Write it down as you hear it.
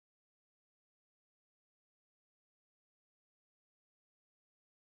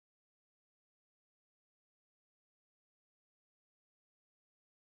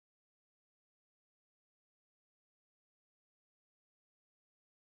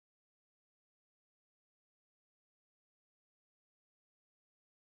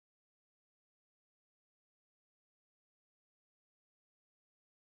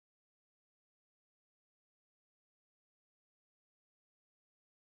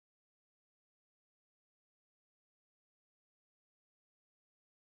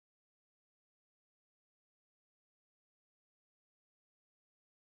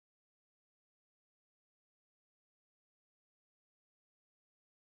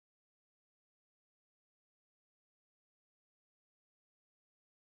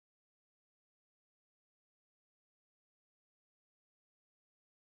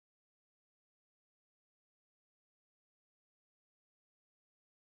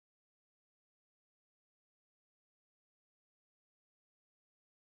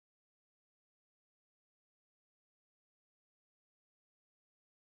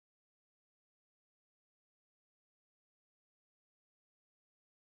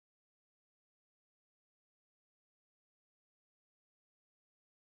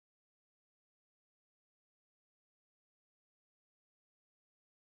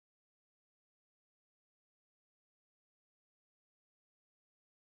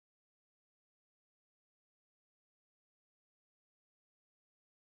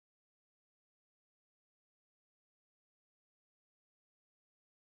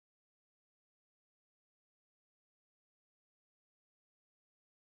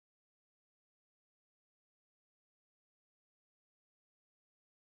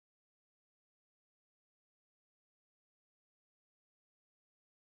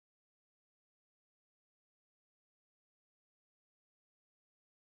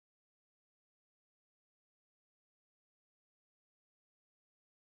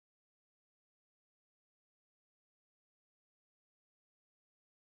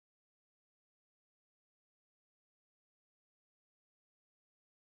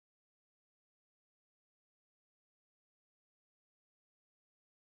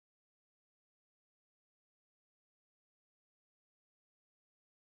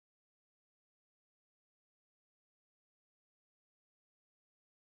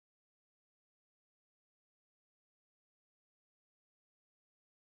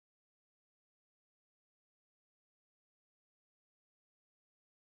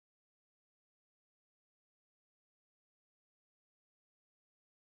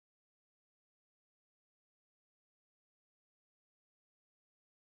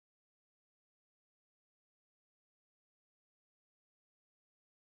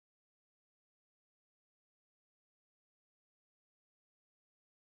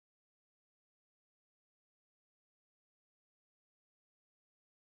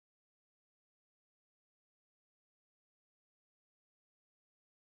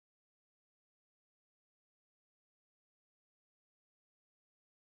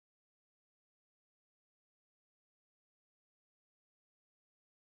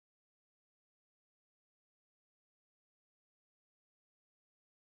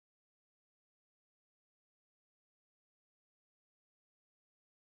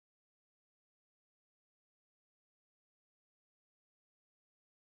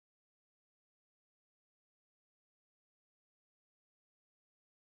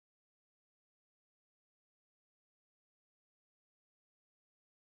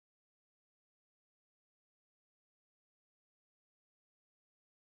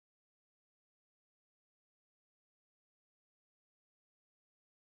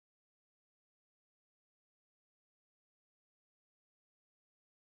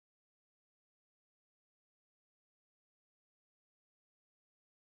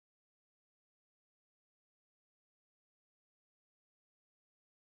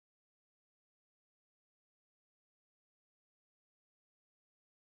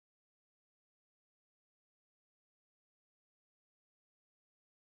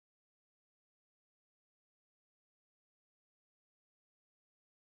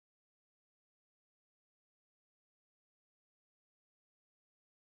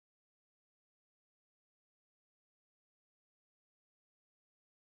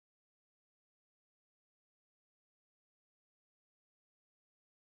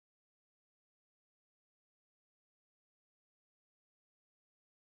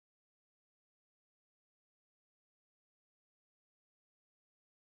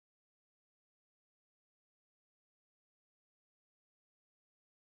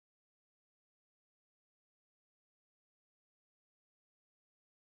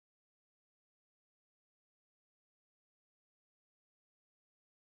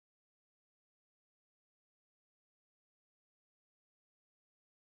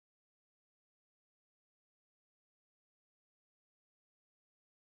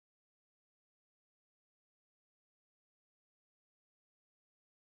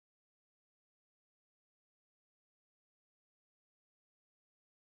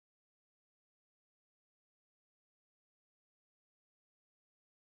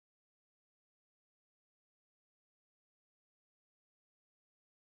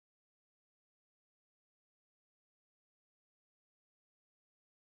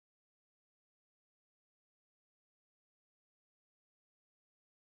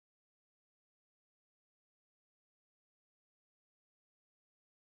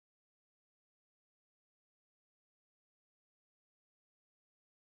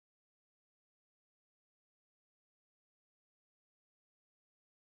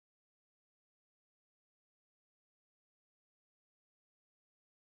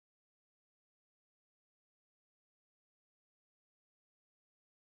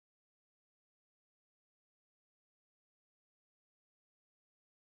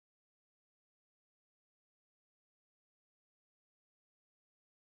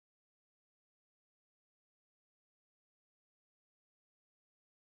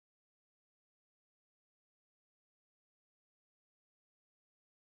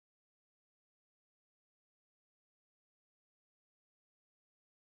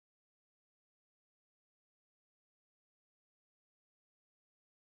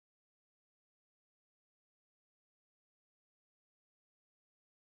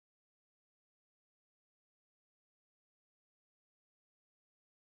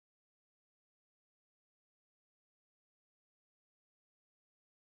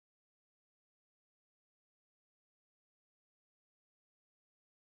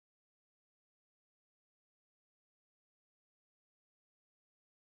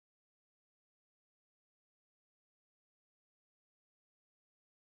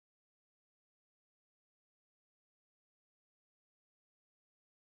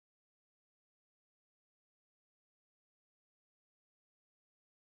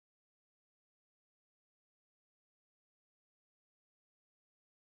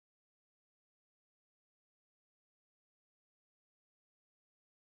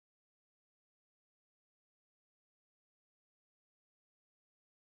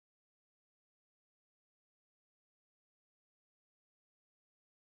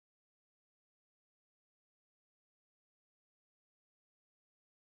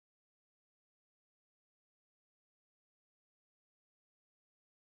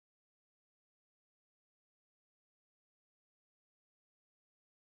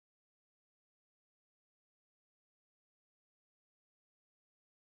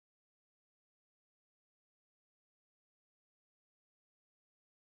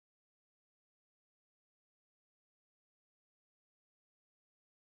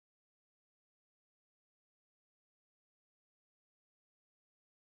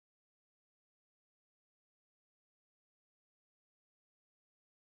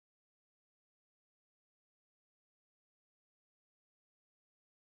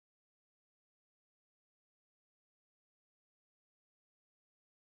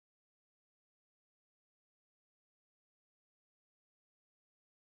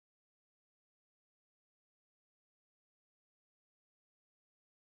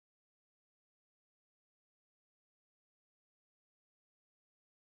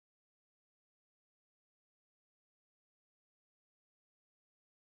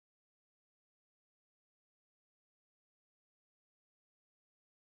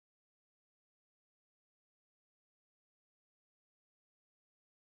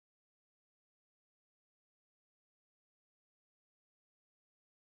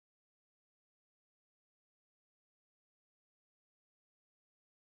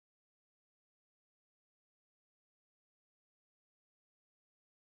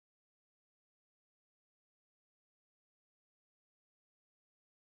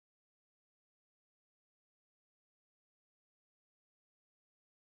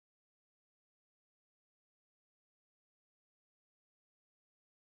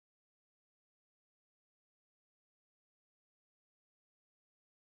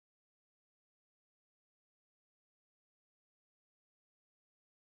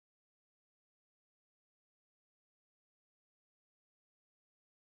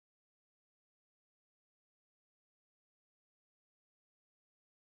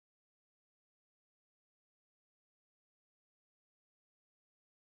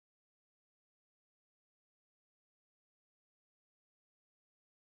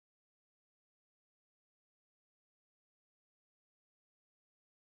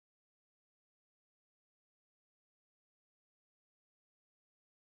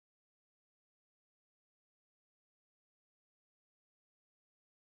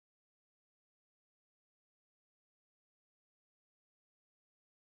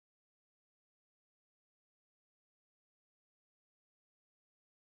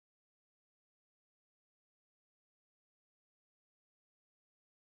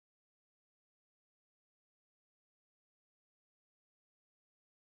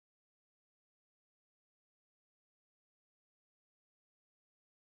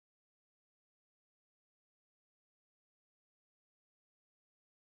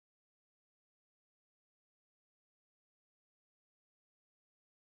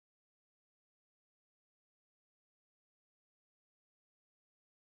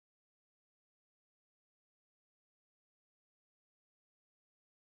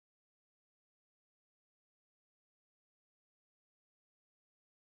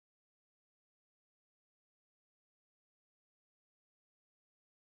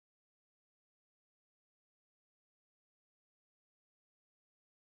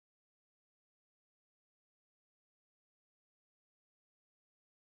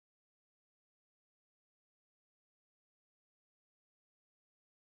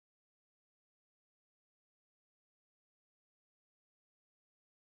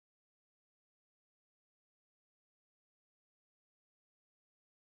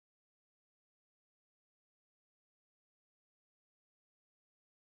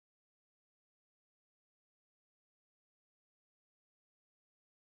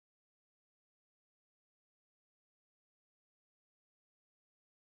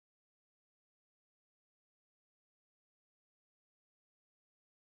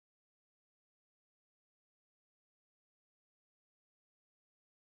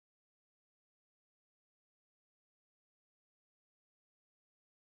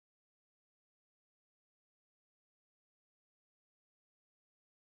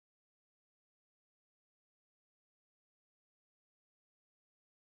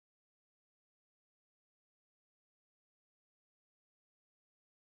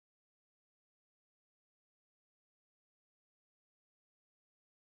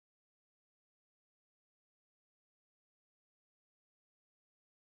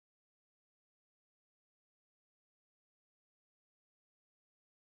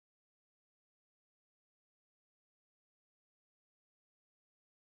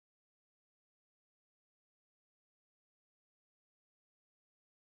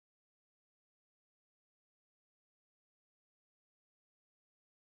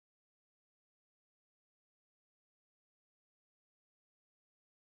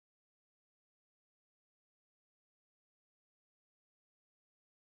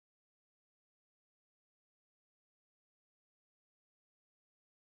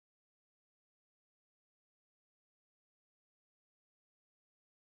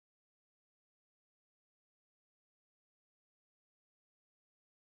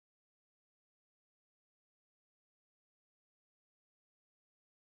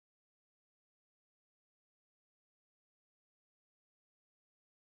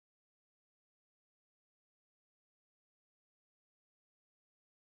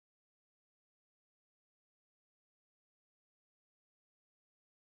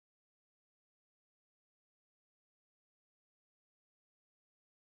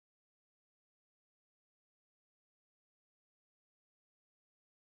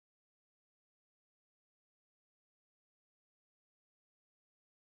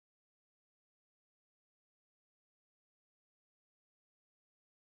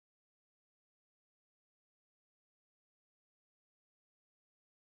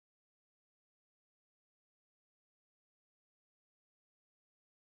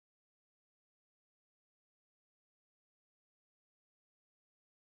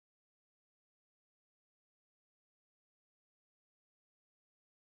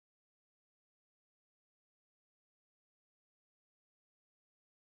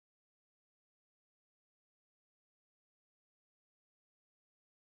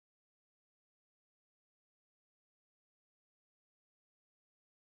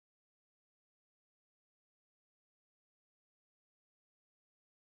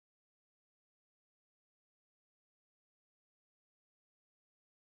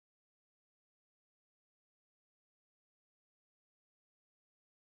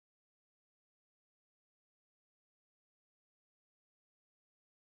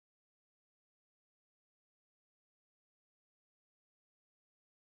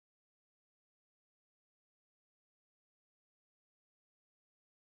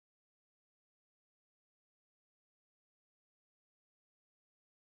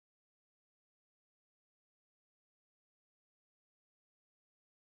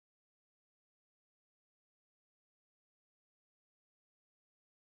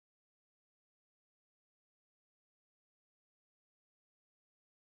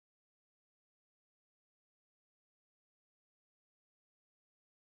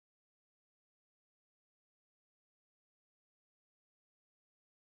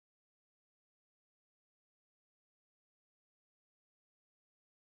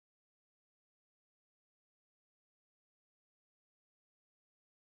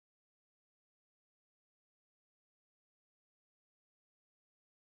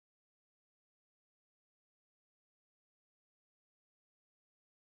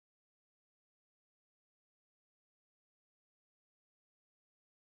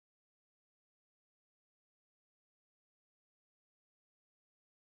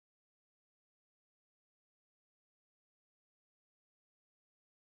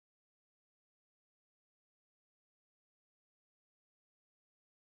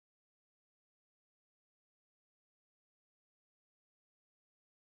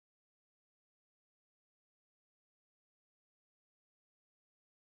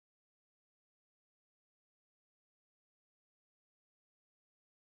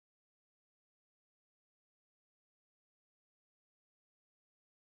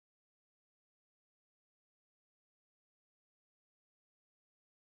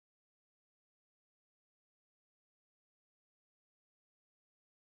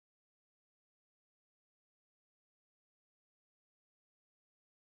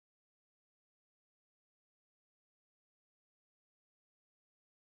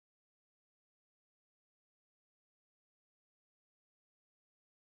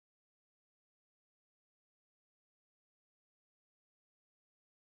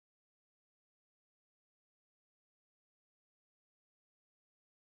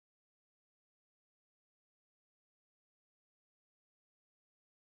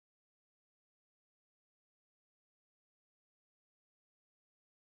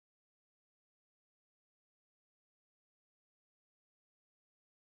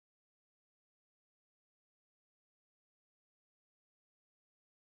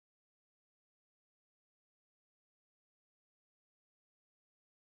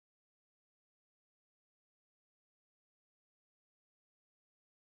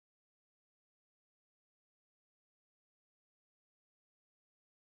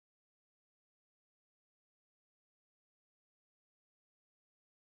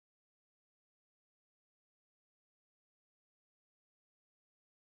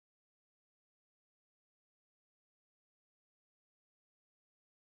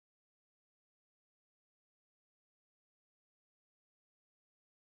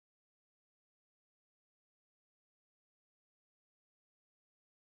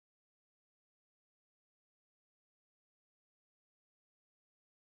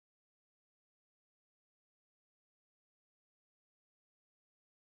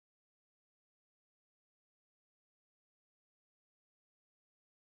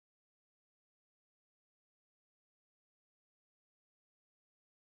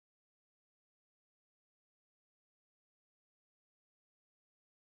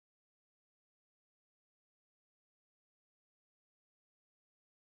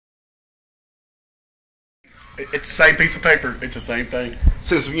It's the same piece of paper. It's the same thing.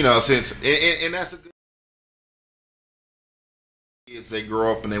 Since and that's a good. Kids, they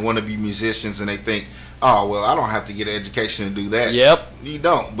grow up and they want to be musicians and they think, oh well, I don't have to get an education to do that. Yep. You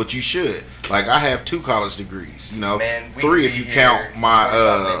don't, but you should. Like I have 2 college degrees. Man, 3 if you count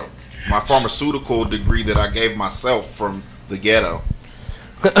my my pharmaceutical degree that I gave myself from the ghetto.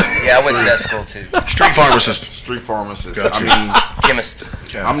 Yeah, I went to that school too. Street pharmacist. Street pharmacist. Gotcha. I mean, Chemist.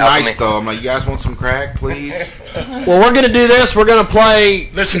 I'm nice though. I'm like, you guys want some crack, please? Well, we're going to do this. We're going to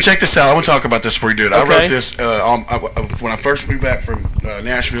play. Listen, check this out. I want to talk about this before you do it. I Okay. wrote this when I first moved back from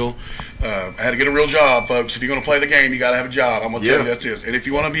Nashville. I had to get a real job, folks. If you're going to play the game, you got to have a job. I'm going to tell you that's this. And if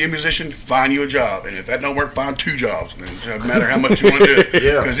you want to be a musician, find you a job. And if that don't work, find 2 jobs. And it doesn't matter how much you want to do it.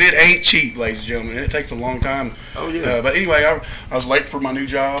 Yeah. Because it ain't cheap, ladies and gentlemen. And it takes a long time. Oh, yeah. But anyway, I was late for my new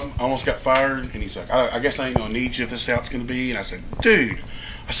job. I almost got fired. And he's like, I guess I ain't going to need you if this is how it's going to be. And I said, dude,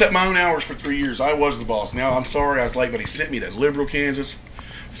 I set my own hours for 3 years. I was the boss. Now, I'm sorry I was late, but he sent me to Liberal, Kansas,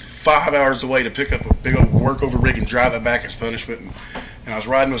 5 hours away to pick up a big old work-over rig and drive it back as punishment. And I was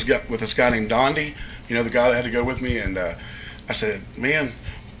riding with this guy named Dondi, the guy that had to go with me. And I said, man,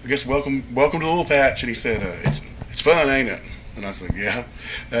 I guess welcome to the Oil Patch. And he said, it's fun, ain't it? And I said, yeah,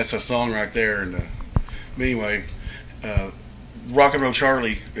 that's a song right there. And anyway, Rock and Roll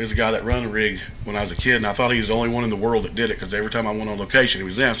Charlie is a guy that run a rig when I was a kid, and I thought he was the only one in the world that did it because every time I went on location, he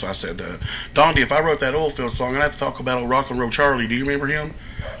was there. So I said, Dondi, if I wrote that oil field song, I'd have to talk about old Rock and Roll Charlie. Do you remember him?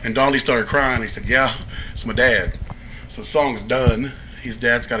 And Dondi started crying. He said, yeah, it's my dad. So the song's done. His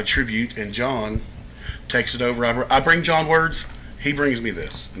dad's got a tribute, and John takes it over. I bring John words. He brings me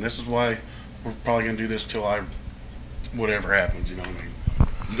this. And this is why we're probably going to do this till whatever happens, you know what I mean?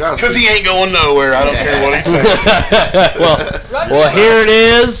 Because he ain't going nowhere. I don't care what he thinks. Well, here it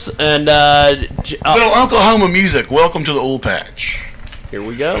is. And little Oklahoma music. Welcome to the Oil Patch. Here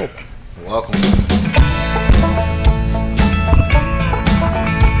we go. Welcome.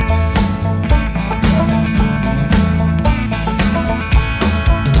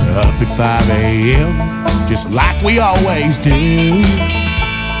 Up at 5 a.m., just like we always do.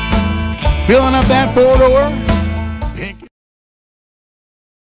 Filling up that 4-door.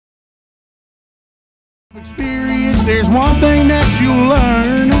 Experience, there's one thing that you'll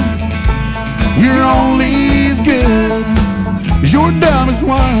learn. You're only as good as your dumbest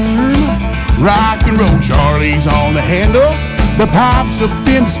worm. Rock and roll Charlie's on the handle, the pipes up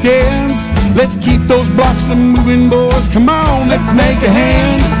in the stands. Let's keep those blocks a moving, boys. Come on, let's make a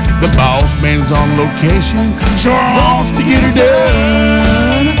hand. The boss man's on location, sure wants to get her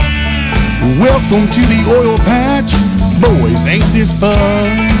done. Welcome to the Oil Patch, boys, ain't this fun?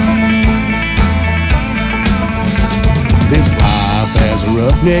 This life has a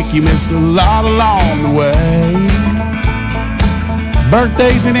roughneck, you miss a lot along the way.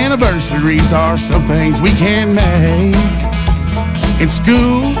 Birthdays and anniversaries are some things we can make. And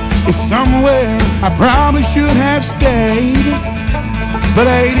school is somewhere I probably should have stayed. But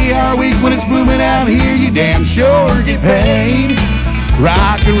 80-hour week when it's booming out here, you damn sure get paid.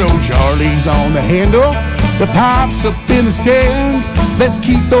 Rock and roll Charlie's on the handle, the pipes up in the stands. Let's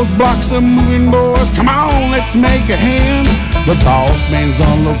keep those blocks a moving, boys. Come on, let's make a hand. The boss man's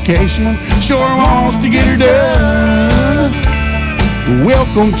on location, sure wants to get her done.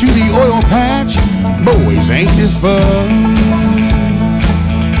 Welcome to the Oil Patch, boys, ain't this fun?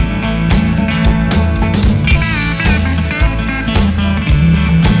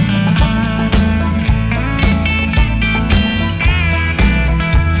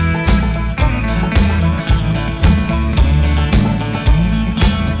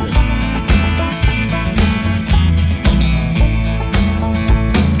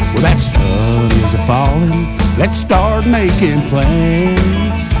 That sun is a-falling, let's start making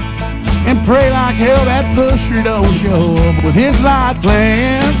plans. And pray like hell that pusher don't show up with his light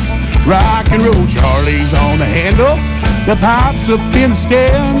plants. Rock and roll Charlie's on the handle, the pipes up in the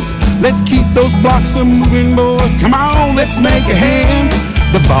stands. Let's keep those blocks a moving, boys. Come on, let's make a hand.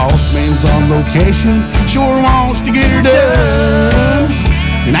 The boss man's on location, sure wants to get her done.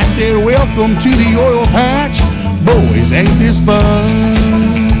 And I said, welcome to the Oil Patch, boys, ain't this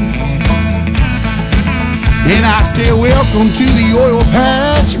fun? And I say, welcome to the Oil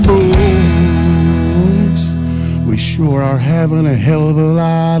Patch, boys. We sure are having a hell of a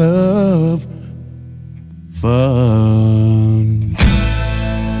lot of fun.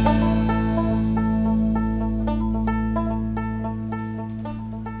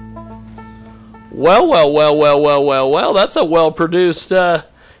 Well. That's a well-produced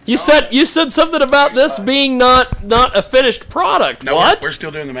You said something about this being not a finished product. No, what? we're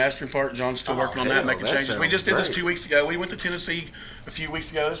still doing the mastering part. John's still working on that, making changes. We just did this 2 weeks ago. We went to Tennessee a few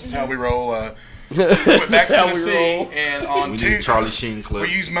weeks ago. This is how we roll. We went back to Tennessee, and on Tuesday, Charlie Sheen clip.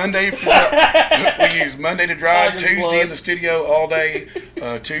 we use Monday to drive. Tuesday in the studio all day.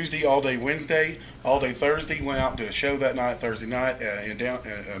 Tuesday all day. Wednesday all day. Thursday went out to a show that night. Thursday night in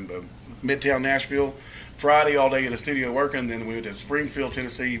Midtown Nashville. Friday all day in the studio working. Then we went to Springfield,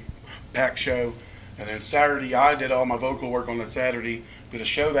 Tennessee, packed show. And then Saturday I did all my vocal work on the Saturday. Did a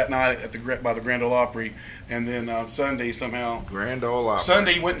show that night by the Grand Ole Opry. And then on Sunday somehow. Grand Ole Opry.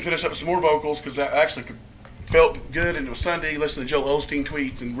 Sunday went and finished up some more vocals because I actually felt good. And it was Sunday listening to Joel Osteen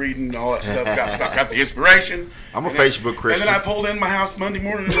tweets and reading all that stuff. Got the inspiration. I'm a Facebook Christian. And then I pulled in my house Monday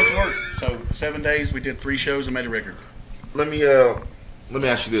morning and went to work. So 7 days we did 3 shows and made a record. Let me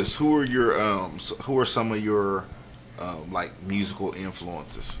ask you this: Who are some of your like musical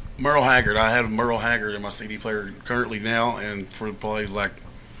influences? Merle Haggard. I have Merle Haggard in my CD player currently now, and for probably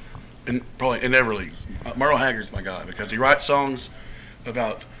it never leaves. Merle Haggard's my guy because he writes songs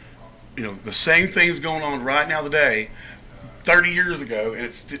about the same things going on right now today, 30 years ago,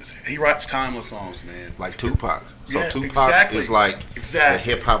 and he writes timeless songs, man. Like Tupac. So Yeah, Tupac exactly. is like Exactly. the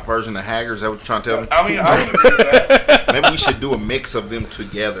hip hop version of Haggard. Is that what you're trying to tell me? I mean, I would agree with that. Maybe we should do a mix of them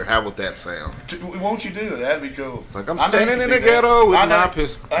together. How would that sound? Won't you do it? That'd be cool. It's like I'm I know standing you in can the do that. ghetto with I know. my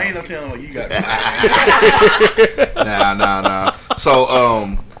pistol. I ain't no telling what you got. Nah.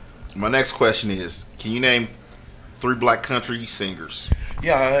 So, my next question is: Can you name 3 black country singers?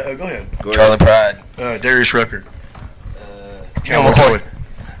 Yeah, go ahead. Go Charlie ahead. Pride. Darius Rucker. Cowboy McCoy.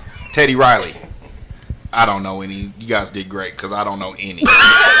 Teddy Riley. I don't know any. You guys did great because I don't know any. Hey,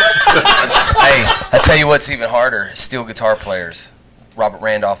 I tell you what's even harder: steel guitar players. Robert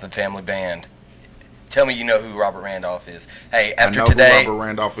Randolph and Family Band. Tell me you know who Robert Randolph is. Hey, after I know today, who Robert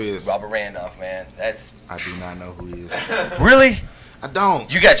Randolph is. Robert Randolph, man, that's I do not know who he is. really. I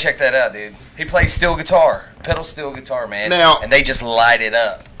don't. You gotta check that out, dude. He plays steel guitar, pedal steel guitar, man. Now- and they just light it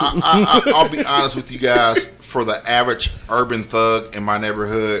up. I'll be honest with you guys. For the average urban thug in my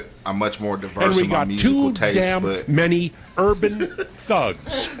neighborhood, I'm much more And diverse we in my got musical too taste. damn But many urban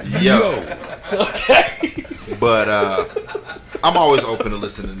thugs. yo, Okay. but I'm always open to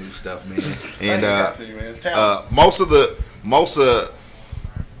listen to new stuff, man. And You got to, man. It's talent. most of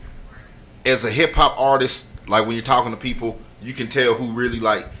as a hip hop artist, like when you're talking to people, you can tell who really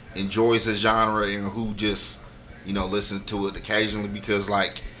like enjoys the genre and who just listens to it occasionally. Because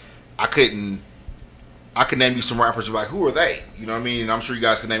like I could name you some rappers. You're like, who are they? You know what I mean? And I'm sure you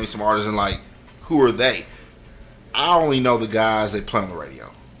guys can name me some artists and like, who are they? I only know the guys that play on the radio.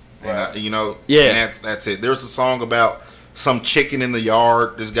 And Yeah. And that's it. There's a song about some chicken in the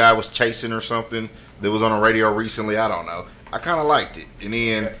yard this guy was chasing or something that was on the radio recently. I don't know. I kind of liked it. And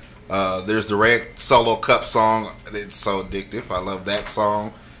then there's the Red Solo Cup song. It's so addictive. I love that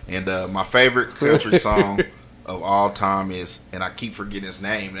song. And my favorite country song of all time is, and I keep forgetting his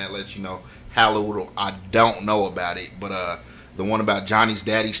name. That lets you know how little I don't know about it. But the one about Johnny's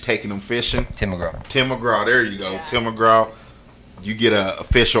daddy's taking him fishing. Tim McGraw. Tim McGraw, there you go. Tim McGraw, you get a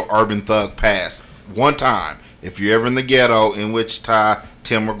official Urban Thug pass one time. If you're ever in the ghetto in Wichita,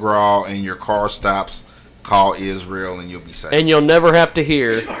 Tim McGraw, and your car stops, call Israel and you'll be safe. And you'll never have to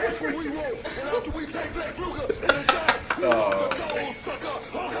hear.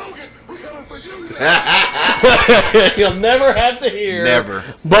 You'll never have to hear. Never.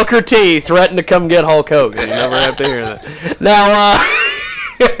 Booker T threatened to come get Hulk Hogan. You'll never have to hear that. Now,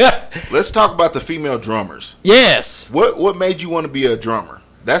 Let's talk about the female drummers. yes. What made you want to be a drummer?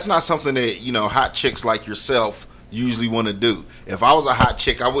 That's not something that, hot chicks like yourself usually want to do. If I was a hot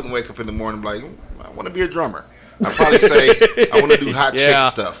chick, I wouldn't wake up in the morning and be like, I want to be a drummer. I'd probably say I want to do hot Yeah.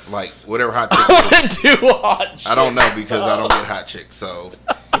 chick stuff, like whatever hot I chick. want to do hot shit. I don't know because I don't get hot chicks. So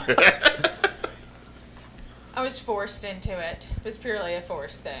I was forced into it. It was purely a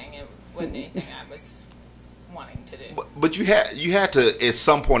forced thing. It wasn't anything I was wanting to do. But you had to at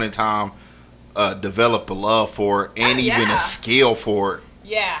some point in time develop a love for it and even yeah. a skill for it.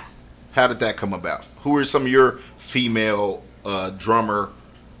 Yeah. How did that come about? Who are some of your female drummer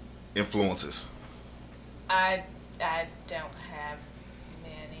influences? I don't have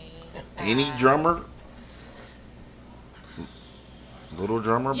many. Any drummer? Little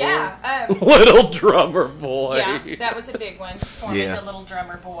drummer boy? Yeah. Little drummer boy. Yeah, that was a big one for me, Yeah. the little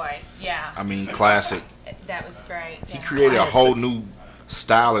drummer boy. Yeah. I mean, classic. That was great. He Yeah. created a whole new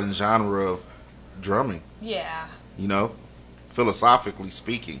style and genre of drumming, Yeah. philosophically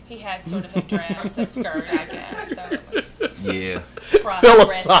speaking. He had sort of a dress, a skirt, I guess. So it was Yeah.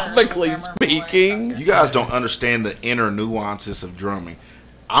 Philosophically drummer boy. speaking. You guys don't understand the inner nuances of drumming.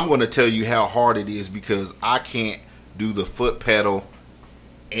 I'm going to tell you how hard it is because I can't do the foot pedal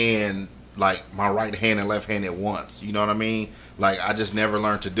and like my right hand and left hand at once. You know what I mean? Like, I just never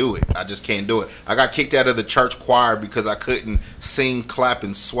learned to do it. I just can't do it. I got kicked out of the church choir because I couldn't sing, clap,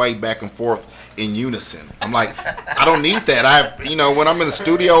 and sway back and forth in unison. I'm like, I don't need that. When I'm in the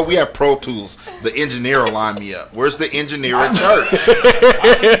studio, we have Pro Tools. The engineer will line me up. Where's the engineer at church?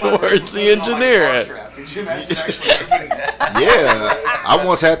 Where's the engineer at? Could you imagine actually making Yeah. I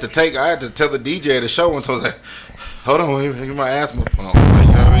once had to tell the DJ at the show and told like, hold on, let me get my asthma pump. You know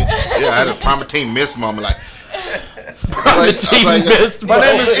what I mean? Yeah, I had a Primatine Mist moment like, Mist my name is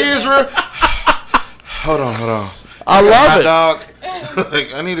moment. Israel. Hold on. I love it. Dog.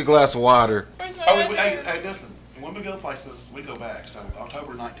 Like, I need a glass of water. Where's my Oh, record? hey, listen. When we go places, we go back. So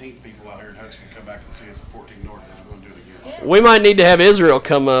October 19th, people out here in Hudson come back and see us at 14 North, and we're going to do it again. We might need to have Israel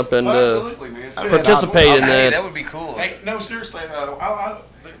come up and Absolutely, man. participate in Hey, that. that would be cool. Hey, no, seriously,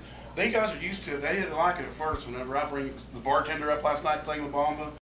 they guys are used to it. They didn't like it at first. Whenever I bring the bartender up last night singing with Bomba,